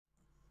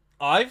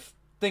I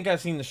think I've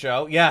seen the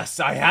show. Yes,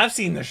 I have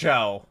seen the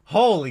show.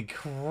 Holy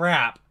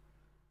crap.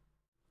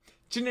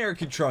 Generic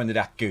Control in the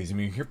Doc Goes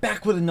Me here,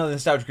 back with another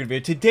nostalgic video.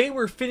 Today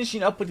we're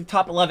finishing up with the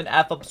top 11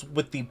 F-ups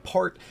with the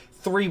part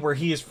 3 where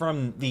he is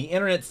from the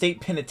Internet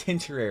State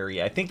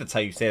Penitentiary. I think that's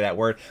how you say that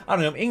word. I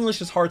don't know, English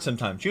is hard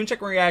sometimes. You can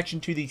check my reaction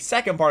to the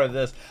second part of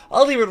this.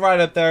 I'll leave it right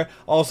up there.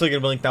 Also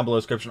going to link down below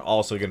the description.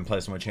 Also going to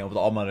place on my channel with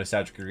all my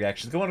nostalgic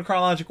reactions. Go in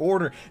chronological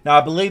order. Now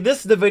I believe this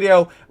is the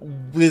video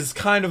is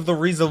kind of the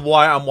reason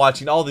why I'm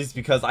watching all these,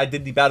 because I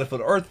did the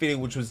Battlefield Earth video,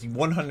 which was the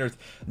 100th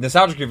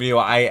nostalgic video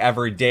I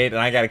ever did,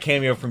 and I got a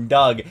cameo from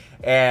Doug,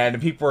 and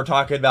people were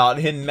talking about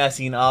him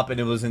messing up, and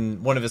it was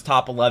in one of his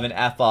top 11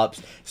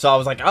 F-ups. So I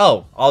was like,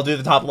 oh, I'll do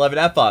the top 11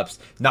 F-ups,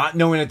 not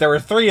knowing that there were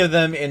 3 of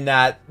them, in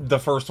that the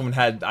first one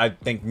had, I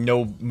think,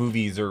 no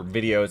movies or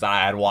videos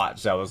I had watched.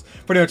 So I was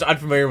pretty much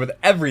unfamiliar with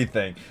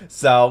everything.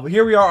 So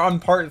here we are on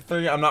part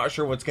 3. I'm not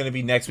sure what's going to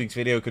be next week's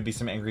video. It could be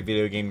some angry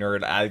video game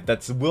nerd.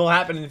 That will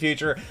happen in the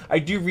future. I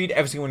do read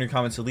every single one of your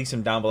comments, so leave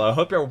them down below. I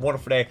hope you have a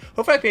wonderful day.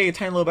 Hopefully I can make a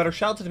tiny little better.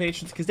 Shout out to the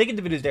patrons, because they get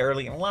the videos day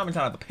early and allow me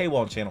time at the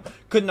paywall channel.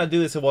 Could not do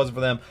this if it wasn't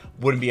for them.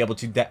 Wouldn't be able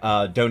to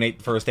donate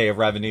the first day of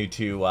revenue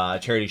to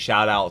charity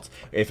shout outs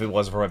if it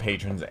wasn't for my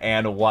patrons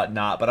and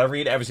whatnot. But I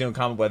read every single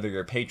comment, whether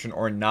you're a patron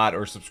or not,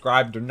 or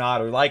subscribed or not,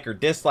 or like or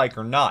dislike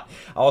or not.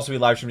 I'll also be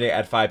live streaming today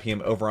at 5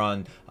 p.m. over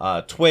on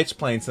Twitch,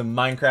 playing some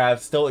Minecraft,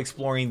 still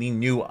exploring the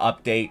new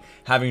update,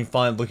 having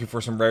fun, looking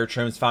for some rare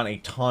trims. Found a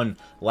ton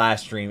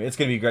last stream. It's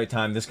going to be a great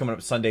time. This coming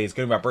up Sunday is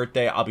going to be my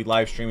birthday. I'll be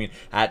live streaming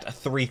at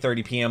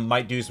 3:30 p.m.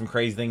 Might do some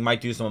crazy thing,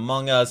 might do some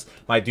Among Us,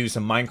 might do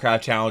some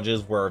Minecraft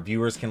challenges where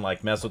viewers can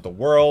like mess with the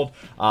world.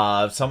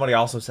 Somebody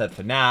also said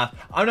FNAF.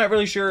 I'm not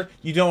really sure.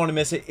 You don't want to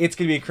miss it. It's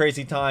going to be a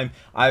crazy time.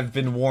 I've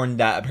been warned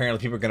that apparently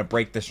people are going to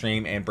break the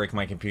stream and break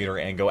my computer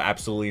and go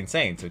absolutely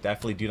insane. So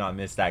definitely do not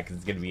miss that, because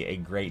it's going to be a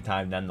great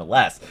time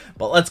nonetheless.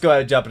 But let's go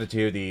ahead and jump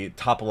into the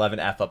top 11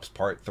 F-ups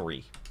part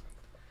 3.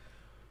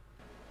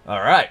 All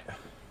right.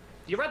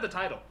 You read the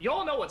title. You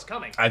all know what's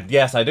coming.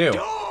 Yes, I do.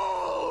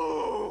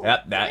 Oh!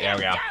 Yep, there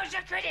we go.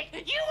 Critic,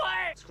 you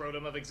are!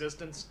 Scrotum of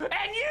existence.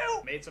 And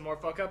you! Made some more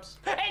fuck-ups.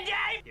 And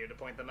I! Here to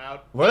point them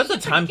out. What is the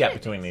time gap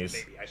between these?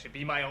 Maybe I should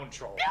be my own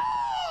troll. No!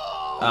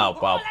 Oh,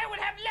 well. All I would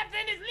have left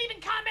then is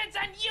leaving comments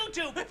on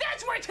YouTube.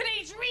 That's where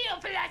today's real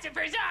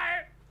philosophers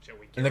are. Shall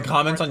we In the give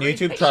comments on them a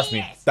YouTube, trust me,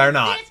 Yes. they're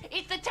not.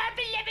 This is the top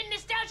 11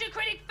 nostalgia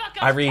critic fuck-ups.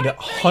 I read part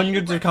 3.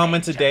 hundreds of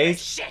comments a day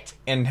Shit!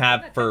 and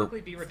have for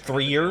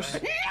 3 years.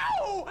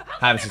 No!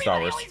 Haven't seen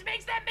Star Wars. Always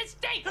makes that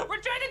mistake. Return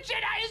of the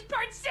Jedi is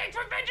part 6.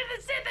 Revenge of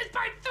the Sith is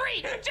part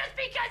 3. Just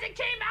because it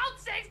came out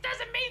 6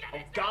 doesn't mean that Oh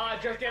it's God,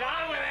 just get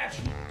on with it!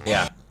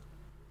 Yeah.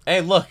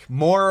 Hey, look,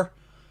 more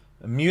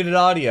muted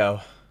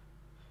audio.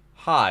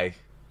 Hi,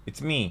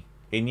 it's me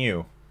and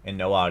you and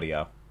no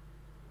audio.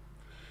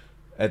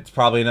 It's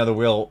probably another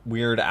real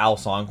Weird Al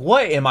song.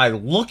 What am I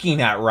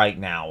looking at right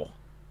now?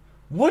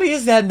 What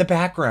is that in the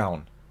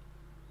background?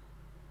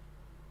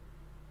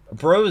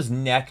 Bro's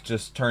neck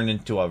just turned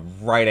into a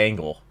right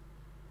angle.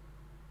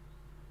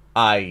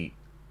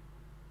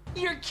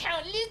 Your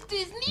countless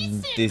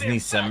Disney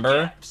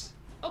Disney-cember?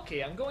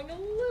 Okay, I'm going a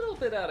little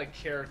bit out of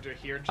character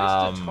here,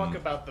 just to talk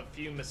about the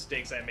few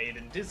mistakes I made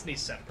in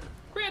Disney-cember.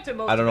 Granted,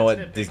 most I don't of know it's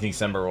what nitpicky,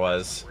 Disney-cember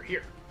was. We're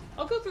here.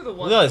 I'll go through the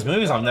ones. Look at those that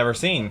movies were I've never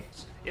seen.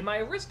 In my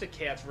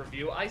Aristocats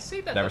review, I say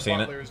that Never the seen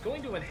it. butler is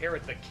going to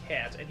inherit the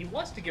cat, and he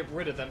wants to get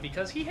rid of them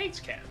because he hates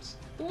cats.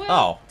 Well,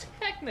 Oh.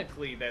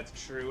 technically that's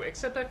true,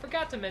 except I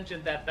forgot to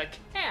mention that the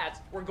cats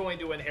were going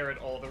to inherit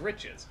all the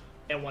riches.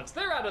 And once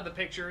they're out of the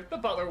picture, the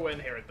butler will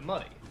inherit the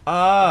money.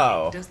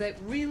 Oh. Does that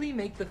really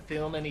make the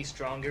film any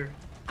stronger?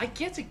 I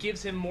guess it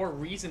gives him more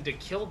reason to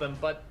kill them,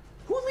 but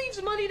who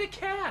leaves money to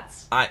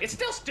cats? It's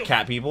still stupid.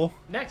 Cat people?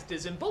 Next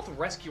is, in both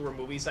Rescuer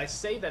movies, I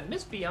say that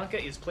Miss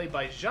Bianca is played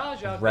by Zsa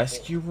Zsa Gabor,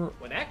 Rescuer?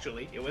 when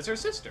actually it was her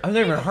sister. I've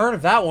never even heard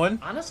of that one.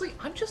 Honestly,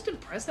 I'm just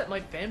impressed that my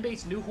fan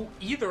base knew who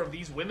either of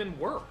these women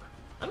were.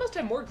 I must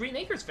have more Green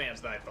Acres fans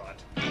than I thought.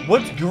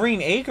 What's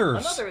Green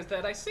Acres? Another is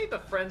that I say the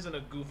friends in a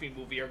Goofy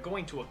movie are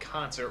going to a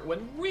concert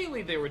when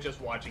really they were just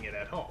watching it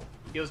at home.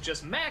 It was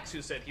just Max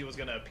who said he was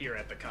going to appear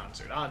at the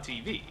concert on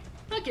TV.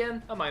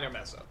 Again, a minor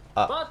mess up.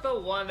 But the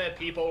one that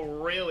people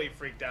really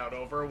freaked out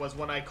over was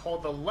when I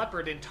called the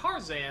leopard in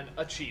Tarzan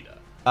a cheetah.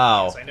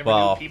 Oh, Yes, I never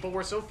well. knew people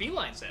were so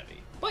feline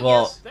savvy. But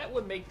Well- yes, that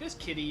would make this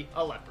kitty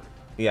a leopard.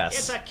 Yes.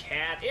 It's a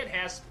cat, it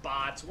has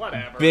spots,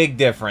 whatever. Big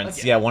difference.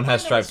 Again, Yeah, one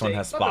has minor stripes, one mistake,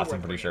 has but spots, they're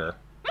I'm pretty worth sure.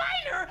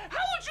 Minor? How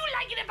would you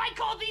like it if I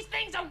called these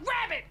things a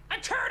rabbit, a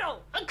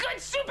turtle, a good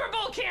Super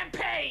Bowl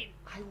campaign?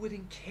 I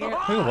wouldn't care.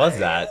 Who was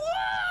that?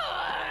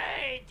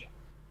 Would!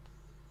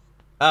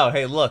 Oh,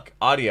 hey, look.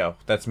 Audio.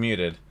 That's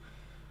muted.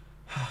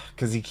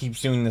 Because he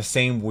keeps doing the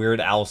same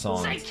Weird Al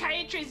songs.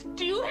 Psychiatrists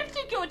do have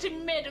to go to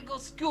medical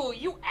school,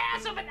 you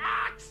ass of an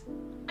ox!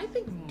 I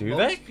think Do most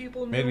they?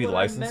 people knew Maybe what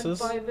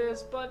licenses? I meant by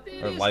this, but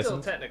it Or is license?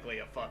 still technically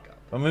a fuck-up.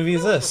 What movie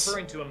is What I was this?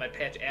 referring to in my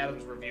Patch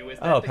Adams review is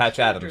that Oh, the Patch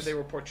character Adams. they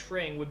were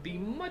portraying would be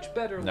much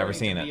better Never learning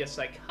seen to be it. a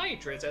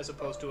psychiatrist as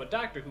opposed to a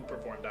doctor who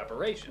performed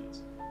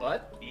operations.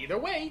 But either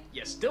way,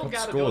 you still What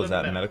gotta school go is to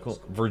that? medical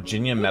Medical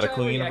Virginia which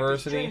Medical I reacted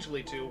University?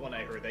 strangely to when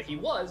I heard that he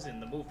was in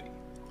the movie.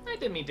 I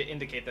didn't mean to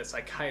indicate that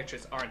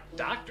psychiatrists aren't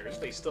doctors.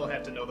 They still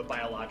have to know the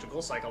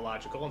biological,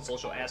 psychological, and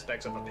social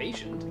aspects of a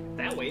patient.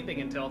 That way, they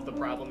can tell if the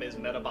problem is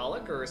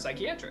metabolic or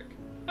psychiatric.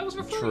 I was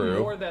referring True.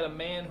 more that a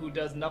man who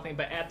does nothing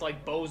but act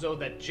like Bozo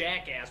the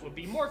Jackass would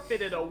be more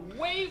fitted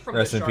away from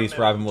Rest the in sharp peace,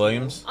 medical Robin tools,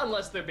 Williams.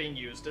 unless they're being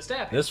used to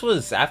stab him. This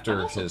was I'm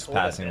after also his told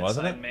that passing,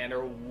 wasn't bedside it?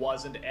 manner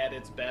wasn't at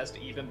its best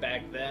even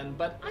back then,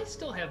 but I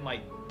still have my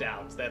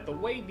doubts that the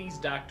way these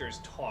doctors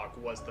talk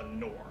was the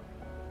norm.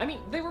 I mean,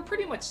 they were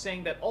pretty much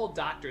saying that all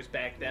doctors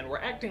back then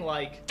were acting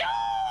like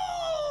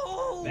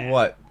that.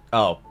 What?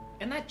 Oh.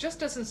 And that just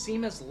doesn't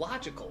seem as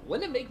logical.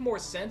 Wouldn't it make more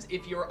sense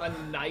if you're a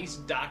nice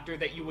doctor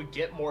that you would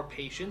get more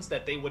patients,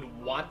 that they would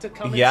want to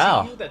come and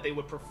Yeah. see you, that they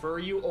would prefer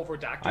you over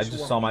doctors I who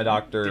just are saw my mean?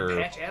 doctor Did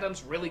Patch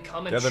Adams really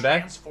come and the other day.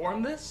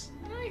 transform this?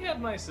 I have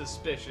my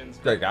suspicions.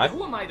 Great guy. But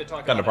who am I to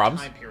talk Got no about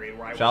problems. a time period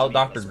where I Shout out wasn't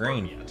Dr. even a sperm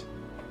Green.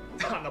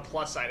 yet? On the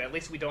plus side, at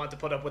least we don't have to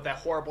put up with that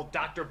horrible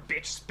Dr.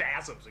 Bitch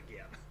spasms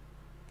again.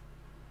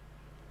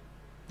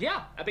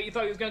 Yeah, I bet you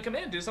thought he was gonna come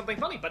in and do something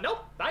funny, but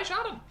nope, I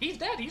shot him. He's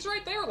dead. He's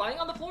right there, lying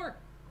on the floor.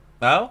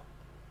 Oh?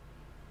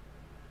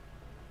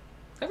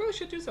 I really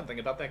should do something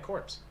about that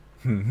corpse.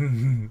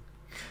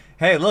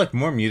 Hey, look,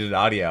 more muted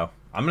audio.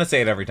 I'm gonna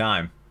say it every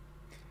time.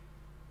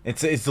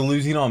 It's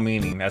losing all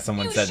meaning, as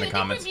someone said in the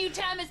comments. Review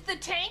Thomas the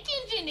Tank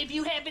Engine if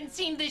you haven't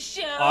seen the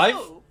show.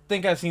 I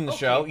think I've seen the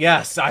show.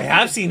 Yes, I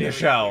have seen the Very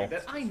show. weird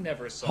that I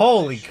never saw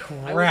Holy this show.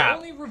 crap. I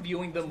was only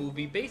reviewing the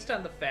movie based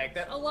on the fact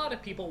that a lot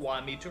of people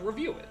want me to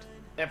review it.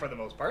 And for the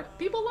most part,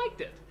 people liked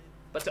it.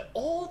 But to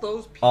all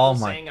those people Oh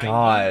my saying I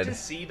God. need to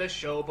see the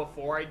show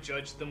before I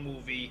judge the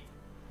movie,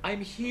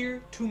 I'm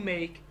here to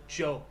make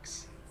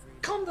jokes.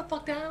 Calm the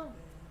fuck down.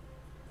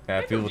 Yeah,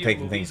 I've people reviewed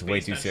taking movies things way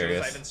based too on shows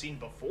serious. I haven't seen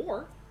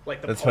before, like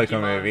the That's Pokemon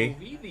Pokemon movie.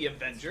 movie. The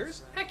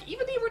Avengers, heck,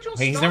 even the original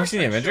Hey, he's Star never seen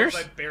the Trek shows Avengers?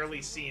 I've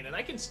barely seen, and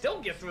I can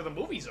still get through the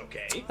movies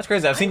okay. That's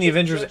crazy. I've seen the I'm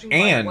just Avengers judging by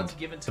and what's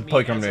given to the me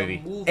Pokemon as a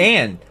movie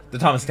and the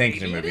Thomas Tank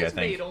Maybe Engine it movie. I is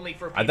made think. only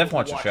for I definitely people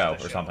watch who the show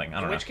the or something. I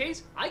don't In know. which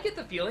case, I get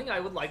the feeling I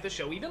would like the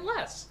show even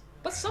less.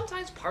 But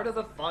sometimes part of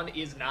the fun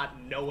is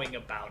not knowing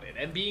about it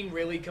and being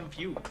really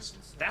confused.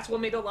 That's what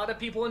made a lot of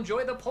people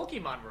enjoy the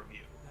Pokemon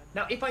review.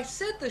 Now, if I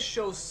said the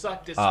show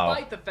sucked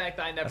despite the fact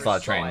that I never That's a lot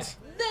of saw trains.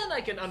 it, then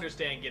I can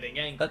understand getting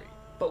angry. That-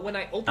 But when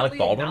I openly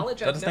Baldwin? acknowledge Is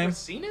that I've his never name?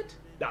 seen it,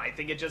 I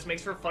think it just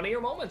makes for funnier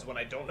moments when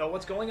I don't know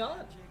what's going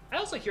on. I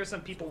also hear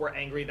some people were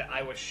angry that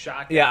I was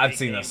shocked Yeah, that I've big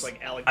seen names this.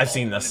 like Alec I've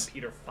seen Baldwin this. and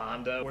Peter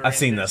Fonda were I've in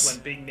seen this this.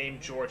 when big name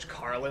George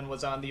Carlin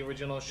was on the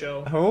original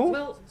show. Who?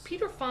 Well,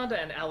 Peter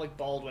Fonda and Alec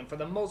Baldwin, for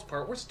the most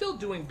part, were still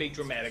doing big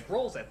dramatic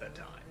roles at that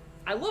time.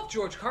 I love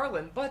George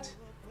Carlin, but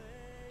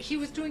he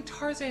was doing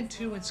Tarzan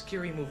 2 and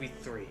Scary Movie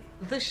 3.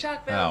 The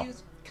shock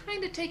value's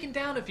kind of taken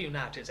down a few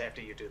notches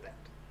after you do that.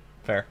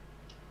 Fair.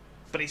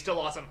 But he's still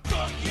awesome.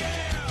 Fuck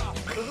yeah!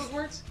 What are those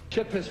words?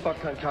 Shit, piss, fuck,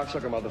 cunt,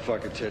 cocksucker,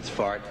 motherfucker, tits,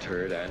 fart,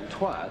 turd, and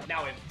twat.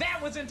 Now, if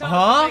that was in Huh?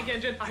 Thomas the Tank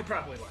Engine, I'd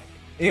probably like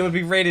it. It would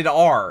be rated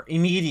R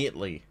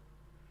immediately.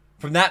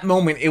 From that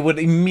moment, it would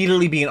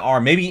immediately be an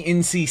R. Maybe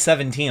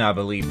NC-17, I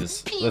believe,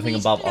 is the thing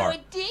above R.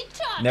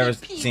 Never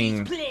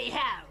seen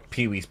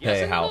Pee-wee's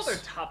Yes, in Playhouse.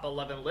 another top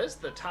 11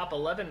 list, the top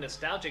 11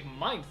 nostalgic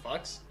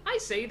mindfucks, I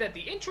say that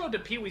the intro to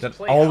Pee-wee's That-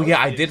 Playhouse oh yeah,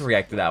 I is did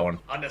react to that one.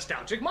 a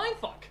nostalgic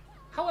mindfuck.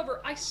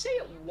 However, I say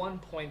at one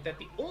point that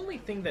the only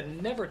thing that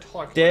never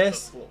talked This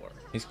was the floor.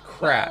 is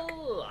crack.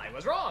 Well, I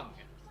was wrong.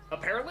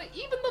 Apparently,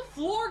 even the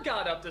floor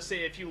got up to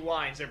say a few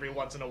lines every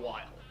once in a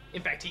while.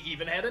 In fact, he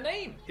even had a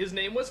name. His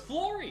name was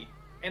Flory.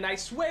 And I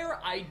swear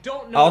I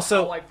don't know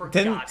Also, how I forgot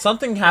didn't it.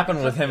 something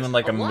happen with him in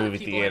like a lot of movie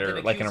people have theater,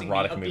 been like an accusing me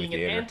erotic of movie being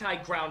theater? An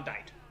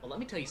anti-groundite. Well, let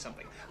me tell you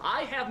something.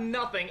 I have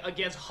nothing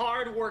against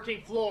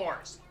hard-working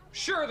floors.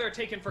 Sure, they're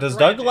taken for Does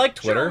granted. Doug like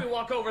Twitter? Sure, we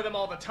walk over them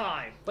all the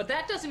time. But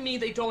that doesn't mean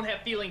they don't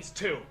have feelings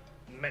too.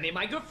 Many of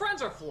my good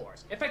friends are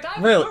floors. In fact, I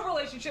have Really? a good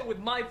relationship with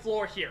my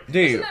floor here. Do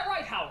Isn't you? that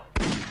right, Howard?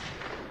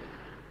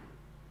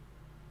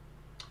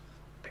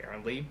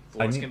 Apparently,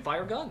 floors can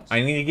fire guns.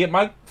 I need to get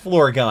my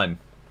floor gun.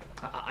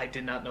 I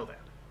did not know that.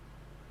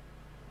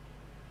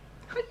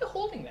 How are you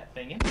holding that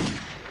thing in?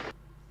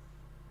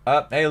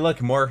 Hey,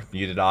 look, more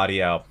muted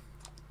audio.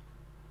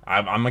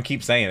 I'm gonna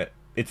keep saying it.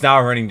 It's now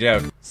a running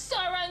joke.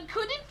 Sauron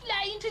couldn't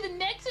fly into the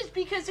Nexus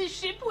because his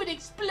ship would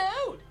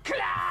explode.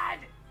 Clad!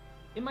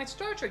 In my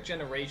Star Trek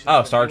Generations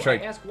Oh, Star review,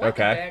 Trek. I asked why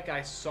Okay. the bad guy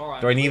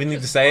Sauron Do I couldn't even need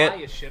just to say buy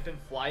it? a ship and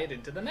fly it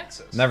into the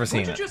Nexus. Never seen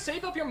Wouldn't it. you just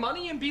save up your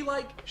money and be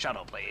like,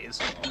 Shuttle, please.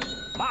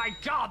 My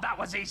God, that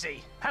was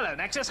easy. Hello,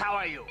 Nexus. How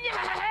are you?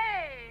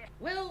 Yay!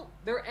 well,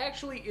 there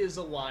actually is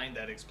a line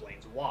that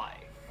explains why.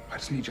 Why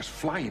doesn't he just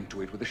fly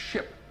into it with a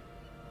ship?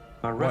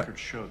 Our records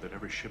show that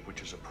every ship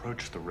which has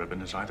approached the ribbon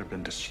has either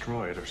been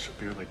destroyed or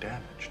severely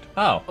damaged.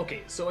 Oh.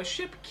 Okay, so a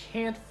ship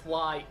can't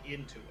fly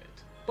into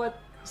it. But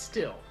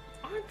Still,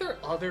 aren't there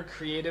other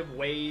creative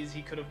ways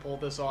he could have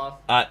pulled this off?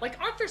 Like,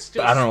 aren't there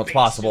still I don't know what's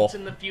possible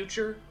in the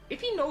future?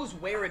 If he knows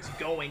where it's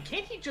going,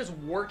 can't he just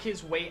work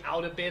his way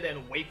out a bit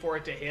and wait for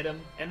it to hit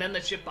him? And then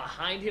the ship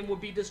behind him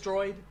would be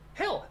destroyed?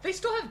 Hell, they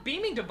still have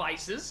beaming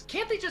devices.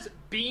 Can't they just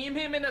beam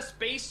him in a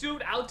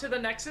spacesuit out to the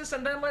Nexus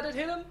and then let it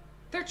hit him?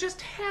 There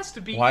just has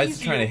to be. Why is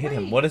he trying to hit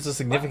him? What is the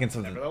significance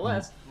of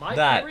nevertheless, my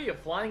that? theory of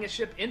flying a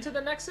ship into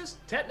the Nexus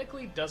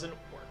technically doesn't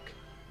work.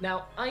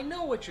 Now, I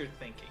know what you're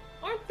thinking.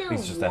 Aren't there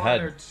He's just one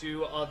ahead. or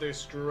two other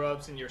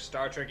screw-ups in your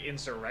Star Trek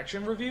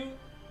Insurrection review?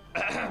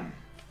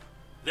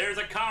 There's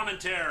a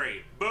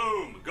commentary.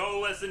 Boom.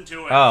 Go listen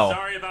to it. Oh.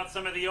 Sorry about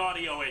some of the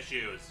audio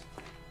issues.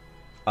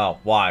 Oh,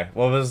 why?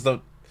 What was the...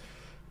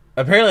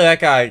 Apparently that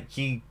guy,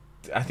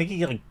 I think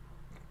he, like...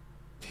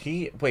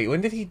 Wait,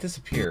 when did he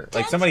disappear?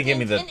 Like, somebody gave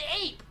me the... An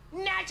ape,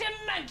 not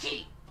a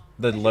monkey.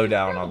 The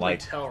lowdown on,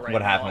 like, Right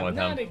what happened now, with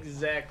I'm him. not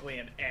exactly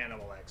an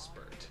animal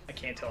expert. I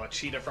can't tell a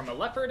cheetah from a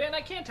leopard, and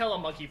I can't tell a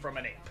monkey from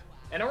an ape.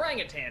 An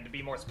orangutan, to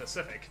be more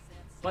specific.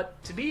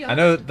 But to be honest, I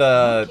know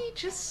the... monkey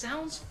just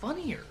sounds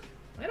funnier.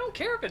 I don't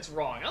care if it's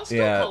wrong. I'll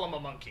still call him a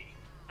monkey.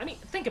 I mean,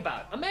 think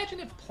about it. Imagine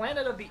if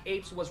Planet of the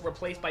Apes was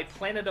replaced by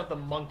Planet of the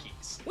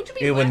Monkeys. Would you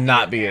be It would laughing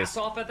not your be ass as...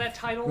 off at that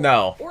title?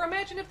 No. Or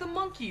imagine if the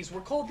monkeys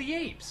were called the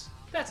apes.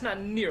 That's not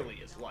nearly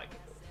as likable.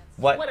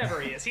 What?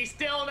 Whatever he is, he's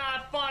still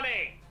not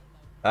funny.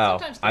 Oh,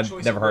 Sometimes the I've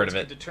choice never heard words of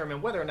it. can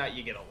determine whether or not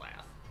you get a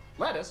laugh.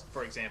 Lettuce,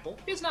 for example,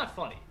 is not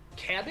funny.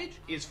 Cabbage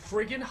is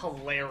friggin'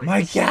 hilarious.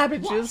 My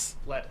cabbages.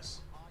 What?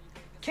 Lettuce.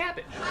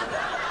 Cabbage.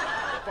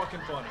 Fucking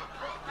funny.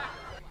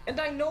 And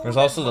I know There's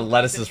that also the monkeys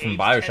lettuces and from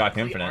apes Bioshock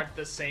technically Infinite. aren't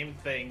the same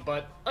thing,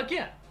 but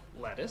again,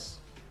 lettuce,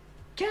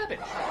 cabbage.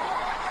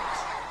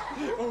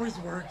 Always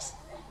works.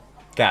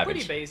 Cabbage.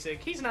 Pretty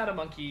basic. He's not a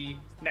monkey.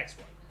 Next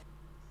one.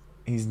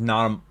 He's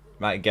not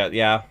a... I get...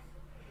 Yeah.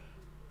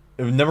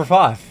 Number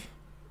 5.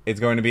 It's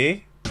going to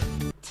be...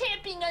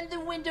 Tapping on the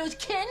windows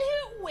can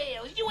hurt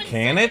whales. You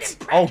Can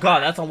insensitive it? prick. Oh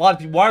god, that's a lot of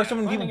people. Why are so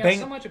many people Finding out so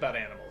banging... much about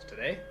animals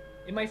today.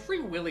 In my Free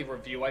Willy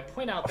review, I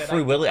point out that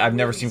Free Willy? I've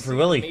never seen Free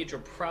Willy.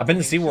 I've been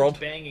to SeaWorld.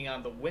 Banging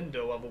on the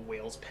window of a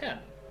whale's pen.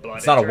 But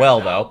It's not a turns well,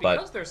 out, though, but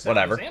because their sound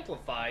whatever. is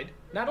amplified,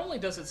 not only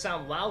does it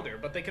sound louder,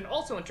 but they can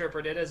also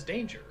interpret it as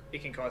danger.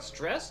 It can cause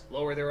stress,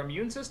 lower their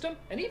immune system,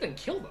 and even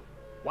kill them.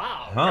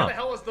 Wow, where the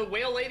hell was the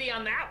whale lady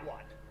on that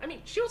one? I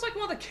mean, she was like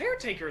one of the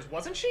caretakers,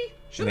 wasn't she?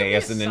 Shouldn't Yeah, there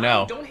yes be a and sign,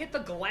 no. Don't hit the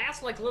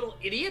glass like little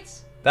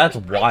idiots? That's I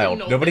mean, I wild. didn't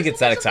know Nobody this. gets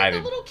that Well, that's something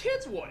excited. that little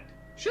kids would.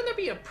 Shouldn't there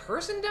be a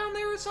person down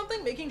there or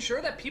something making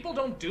sure that people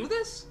don't do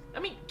this? I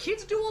mean,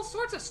 kids do all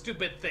sorts of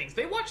stupid things.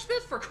 They watch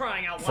this for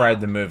crying out loud. Fred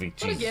the movie.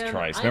 But Jesus again,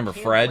 Christ. I Remember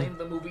can't Fred? blame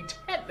the movie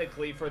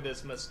technically for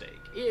this mistake.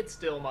 It's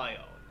still my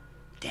own.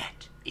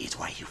 That is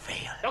why you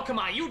fail. Oh, come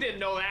on, you didn't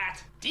know that.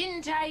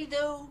 Didn't I,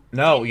 though?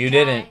 No, you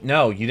didn't.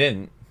 No, you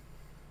didn't.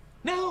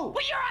 No.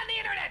 Well, you're on the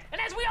internet,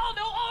 and as we all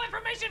know, all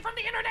information from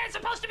the internet is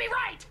supposed to be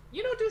right.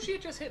 You know, Douchey,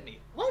 it just hit me.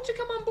 Why don't you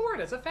come on board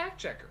as a fact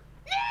checker?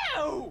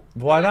 No!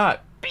 Why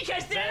not?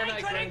 Because then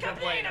I couldn't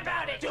complain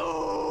about it.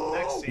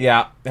 Next scene.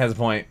 Yeah, has a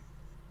point.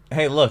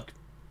 Hey, look.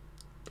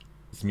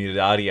 It's muted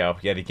audio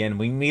yet again.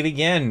 We meet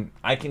again.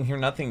 I can hear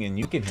nothing and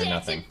you can hear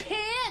That's nothing. a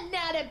pan,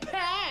 not a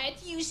pot,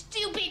 you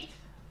stupid.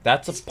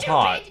 That's a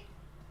pot. Stupid.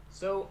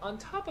 So, on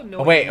top of Oh,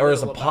 knowing wait, or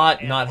is a little pot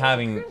about not animals,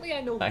 having apparently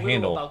I know a little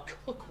handle? about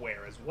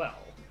cookware as well.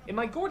 In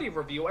my Gordy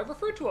review, I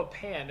referred to a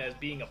pan as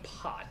being a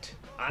pot.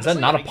 Is that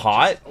not a I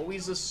pot? just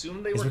always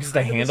assumed they Is were it just a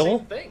kind of handle?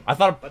 The same thing. I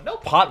thought a But no,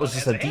 pot was one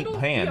just has a deep handle,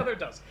 pan. The other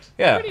doesn't.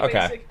 Yeah, Pretty okay.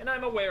 basic, and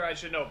I'm aware I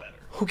should know better.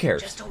 Who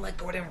cares? Just don't let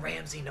Gordon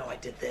Ramsay know I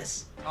did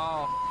this.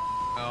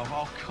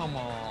 Oh, come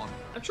on.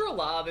 I'm sure a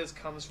lot of this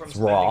comes from It's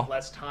spending raw.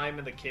 less time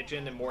in the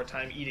kitchen and more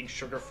time eating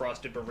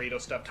sugar-frosted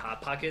burrito-stuffed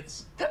Hot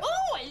Pockets.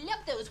 Oh, I love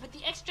those with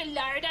the extra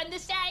lard on the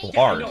side.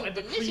 Lard? No, and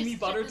the creamy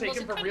butter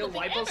taken from real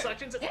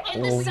liposuctions.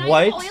 And the side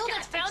What? oil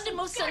that's found in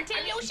most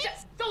suntan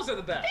lotions. Those are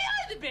the best.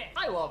 They are the best.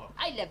 I love them.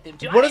 I love them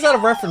too. What is that a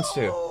reference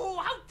to? Oh,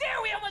 how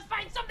dare we almost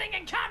find something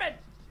in common?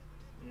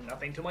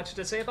 Nothing too much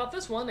to say about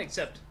this one,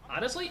 except,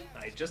 honestly,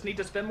 I just need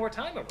to spend more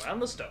time around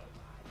the stove.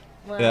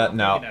 Well, Yeah,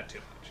 no. maybe not too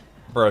much.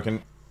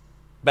 Broken.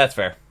 That's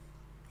fair.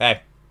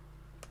 Hey.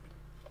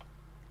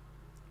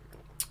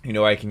 You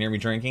know why I can hear me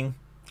drinking?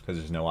 Because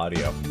there's no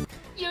audio.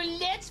 Your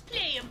Let's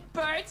Play of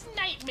Bart's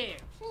Nightmare.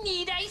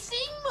 Need I sing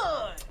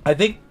more? I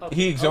think Okay,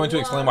 he's going a to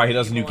lot explain why he of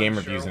doesn't do people, game I'm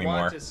reviews sure,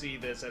 anymore. want to see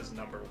this as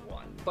number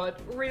 1, but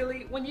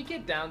really, when you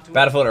get down to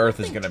Battlefield it, Earth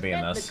is nothing gonna be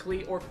in this.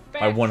 technically or My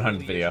 100th factually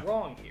is video.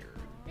 wrong here.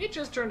 It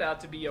just turned out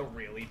to be a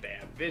really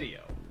bad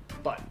video.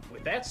 But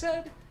with that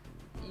said,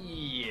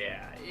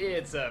 yeah,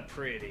 it's a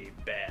pretty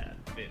bad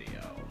video.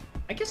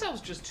 I guess I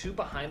was just too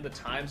behind the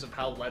times of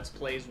how Let's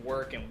Plays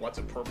work and what's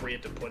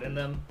appropriate to put in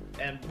them,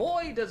 and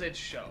boy does it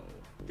show.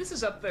 This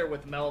is up there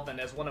with Melvin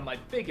as one of my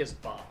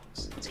biggest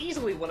bombs. It's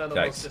easily one of the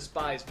Yikes. most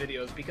despised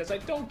videos because I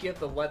don't give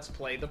the Let's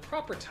Play the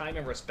proper time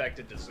and respect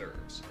it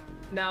deserves.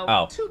 Now,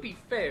 Oh. to be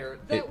fair,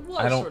 that was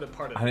I don't- sort of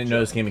part of I the didn't know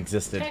this joke. game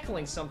existed.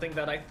 Tackling something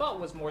that I thought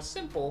was more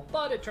simple,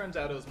 but it turns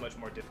out it was much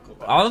more difficult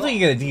than I don't thought. think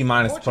you get a D- to put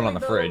on the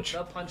Unfortunately, fridge.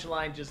 though, the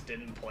punchline just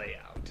didn't play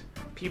out.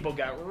 People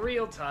got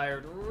real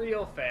tired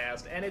real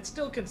fast, and it's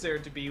still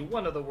considered to be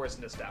one of the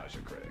worst nostalgia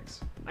critics.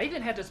 I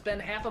even had to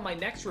spend half of my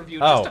next review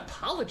just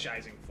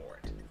apologizing for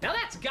it. Now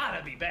that's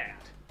gotta be bad.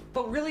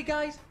 But really,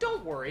 guys,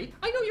 don't worry.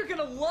 I know you're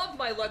gonna love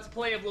my Let's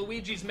Play of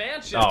Luigi's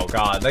Mansion. Oh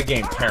god, that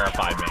game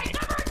terrified me.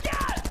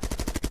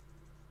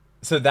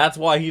 So that's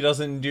why he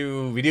doesn't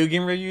do video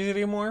game reviews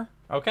anymore?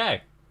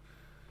 Okay.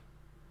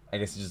 I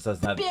guess he just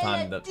doesn't have the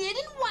time to...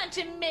 didn't want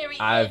to marry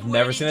I've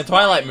never seen a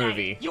Twilight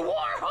movie. You war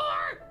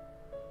whore!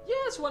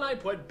 Yes, when I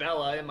put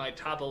Bella in my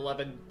top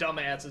 11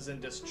 dumbasses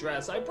in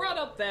distress, I brought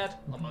up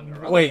that, among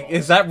her other Wait, faults,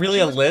 is that really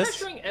she a was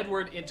list? pressuring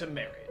Edward into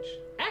marriage.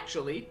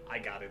 Actually, I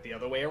got it the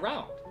other way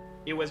around.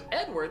 It was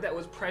Edward that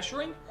was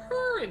pressuring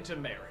her into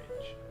marriage.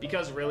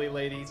 Because really,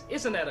 ladies,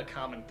 isn't that a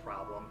common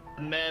problem?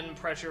 Men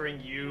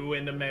pressuring you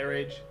into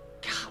marriage?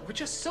 God, we're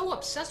just so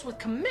obsessed with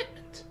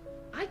commitment.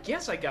 I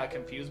guess I got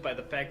confused by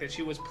the fact that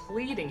she was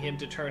pleading him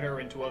to turn her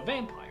into a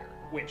vampire,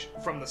 which,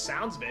 from the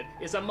sounds of it,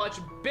 is a much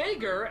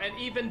bigger and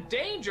even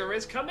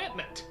dangerous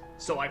commitment.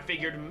 So I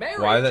figured marriage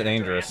Why is that after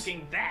dangerous?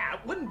 asking that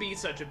wouldn't be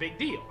such a big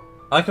deal.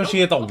 I like how she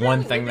had the Apparently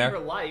one thing living there. her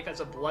life as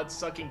a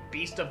blood-sucking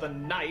beast of the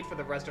night for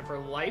the rest of her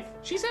life,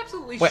 she's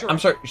absolutely Wait, sure. I'm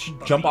sorry, she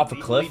But jump being off a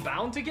legally cliff?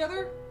 bound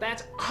together?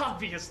 That's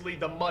obviously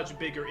the much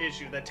bigger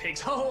issue that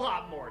takes a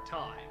lot more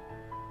time.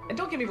 And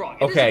don't get me wrong,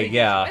 it is a Okay, big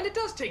yeah. issue, and it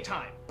does take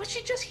time. But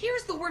she just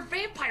hears the word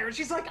vampire and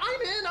she's like,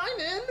 I'm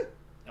in.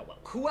 Now, well,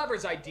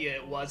 whoever's idea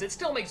it was, it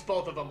still makes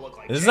both of them look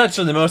like This is chicks.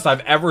 actually the most I've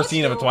ever But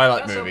seen of a still,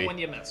 Twilight mess up movie. when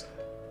you mess up.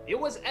 It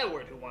was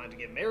Edward who wanted to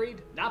get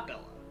married, not Bella.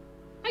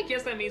 I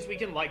guess that means we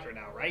can like her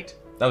now, right?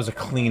 That was the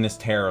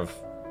cleanest hair of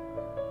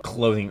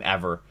clothing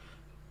ever.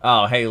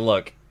 Oh, hey,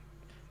 look.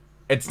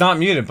 It's not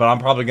muted, but I'm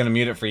probably gonna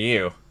mute it for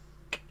you.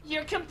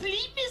 Your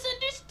complete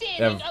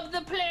misunderstanding of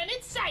the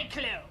planet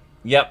Cyclone.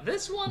 Yep.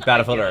 This one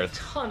Battlefield I get Earth. a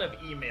ton of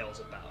emails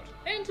about,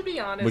 and to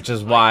be honest, Which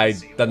is I why can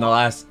see I've done the why.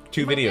 last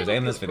two In my videos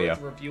and this Battlefield video.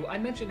 Earth review, I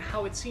mentioned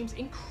how it seems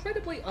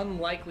incredibly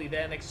unlikely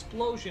that an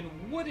explosion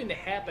wouldn't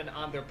happen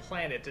on their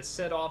planet to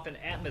set off an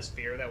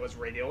atmosphere that was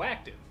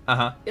radioactive.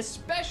 Uh-huh.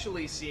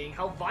 Especially seeing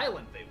how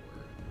violent they were.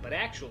 But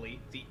actually,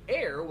 the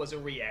air was a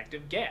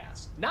reactive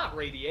gas, not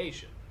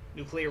radiation.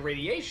 Nuclear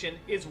radiation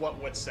is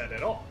what would set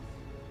it off.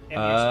 And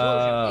the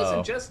explosion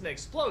isn't just an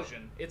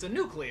explosion, it's a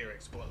nuclear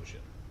explosion.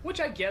 Which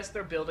I guess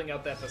they're building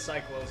up that the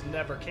Cyclones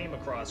never came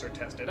across or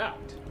tested out.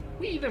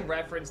 We even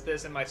referenced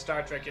this in my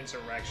Star Trek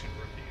Insurrection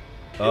review.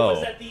 It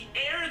was that the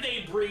air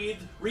they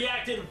breathed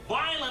reacted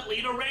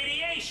violently to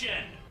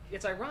radiation.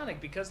 It's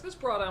ironic because this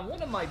brought on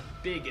one of my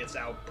biggest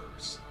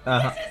outbursts.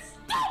 Uh-huh. This is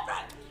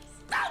stupid!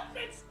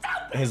 Stupid!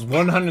 Stupid! His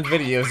 100th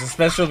video is a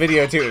special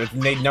video too. It's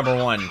made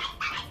 #1.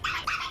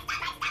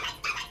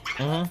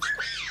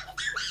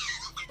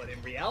 But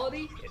in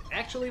reality, it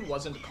actually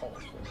wasn't called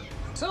for.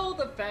 So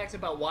the facts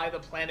about why the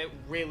planet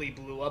really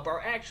blew up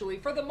are actually,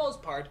 for the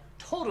most part,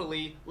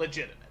 totally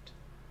legitimate.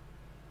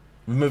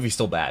 The movie's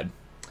still bad.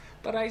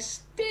 But I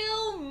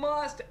still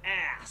must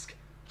ask,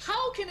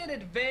 how can an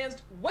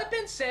advanced,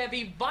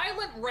 weapon-savvy,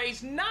 violent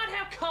race not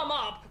have come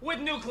up with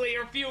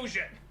nuclear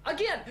fusion?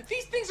 Again,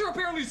 these things are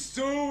apparently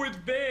so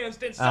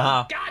advanced and so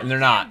goddamn And they're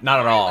not at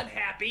all. violent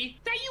happy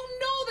that you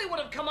know they would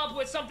have come up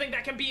with something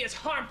that can be as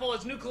harmful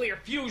as nuclear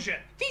fusion.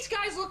 These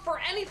guys look for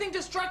anything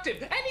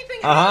destructive, anything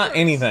hazardous.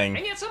 Anything.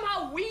 And yet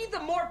somehow we, the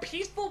more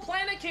peaceful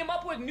planet, came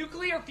up with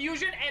nuclear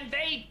fusion and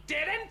they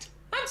didn't?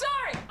 I'm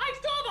sorry, I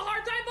still have a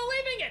hard time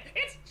believing it.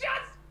 It's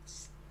just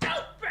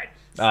stupid.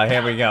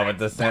 Here we go with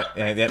this.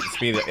 Yep,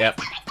 speed it.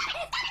 Yep.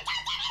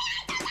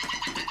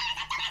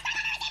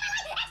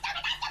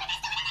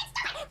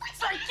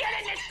 Forget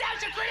it,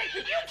 Nostalgia Critic!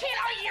 You can't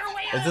argue your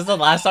way out Is this the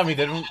last time we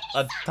did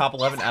a top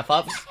 11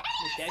 F-ups?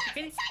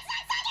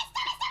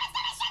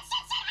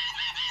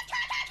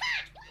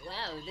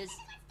 Wow, this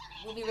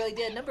movie really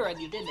did a number on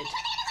you, didn't it?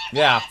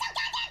 Yeah.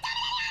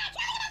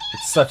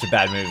 It's such a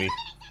bad movie.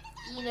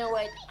 You know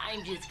what?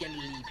 I'm just gonna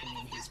leave him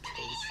in his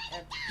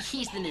place.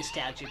 He's the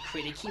Nostalgia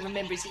Critic. He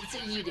remembers it, so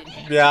you didn't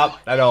have Yeah,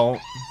 I don't.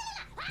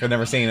 I've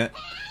never seen it.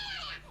 to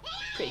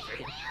pray for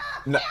him.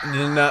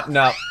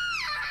 No.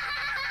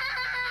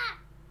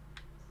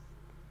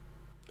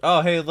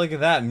 Oh, hey, look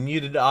at that.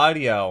 Muted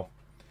audio.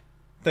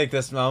 Take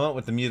this moment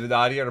with the muted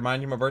audio to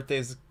remind you my birthday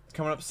is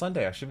coming up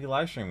Sunday. I should be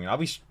live streaming.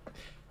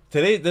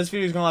 Today, this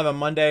video is going to live on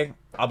Monday.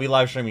 I'll be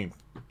live streaming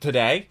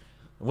today,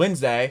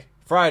 Wednesday,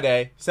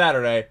 Friday,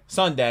 Saturday,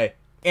 Sunday,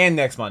 and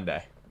next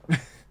Monday.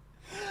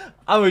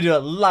 I'm going to do a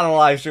lot of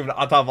live streaming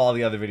on top of all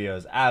the other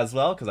videos as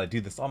well, because I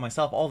do this all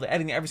myself, all the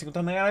editing every single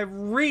time, and I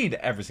read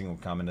every single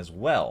comment as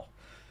well.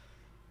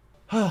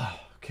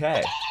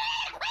 Okay.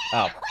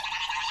 Oh.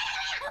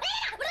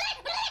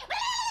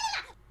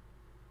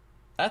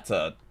 That's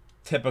a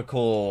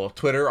typical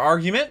Twitter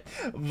argument,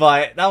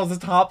 but that was the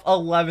top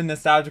 11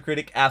 Nostalgia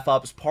Critic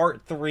F-Ups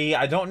Part 3.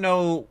 I don't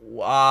know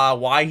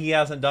why he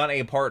hasn't done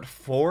a Part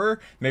 4.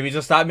 Maybe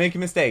just stop making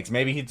mistakes.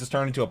 Maybe he just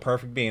turned into a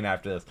perfect being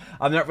after this.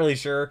 I'm not really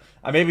sure.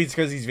 Maybe it's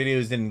because these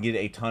videos didn't get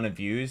a ton of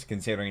views,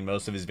 considering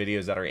most of his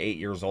videos that are 8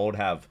 years old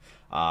have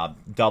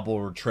double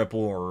or triple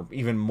or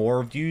even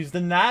more views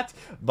than that.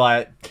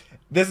 But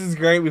this is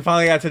great. We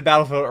finally got to the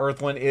Battlefield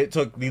Earth one. It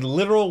took the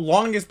literal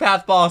longest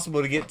path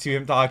possible to get to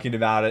him talking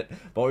about it,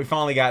 but we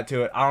finally got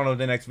to it. I don't know what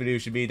the next video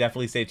should be.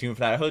 Definitely stay tuned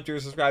for that. I hope you're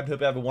subscribed.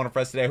 Hope you have a wonderful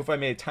rest today. I hope I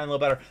made it a tiny little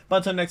better. But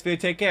until next video,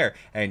 take care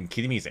and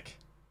cue the music.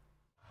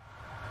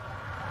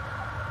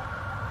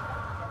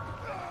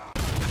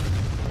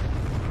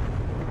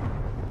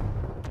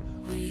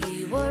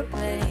 We were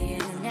playing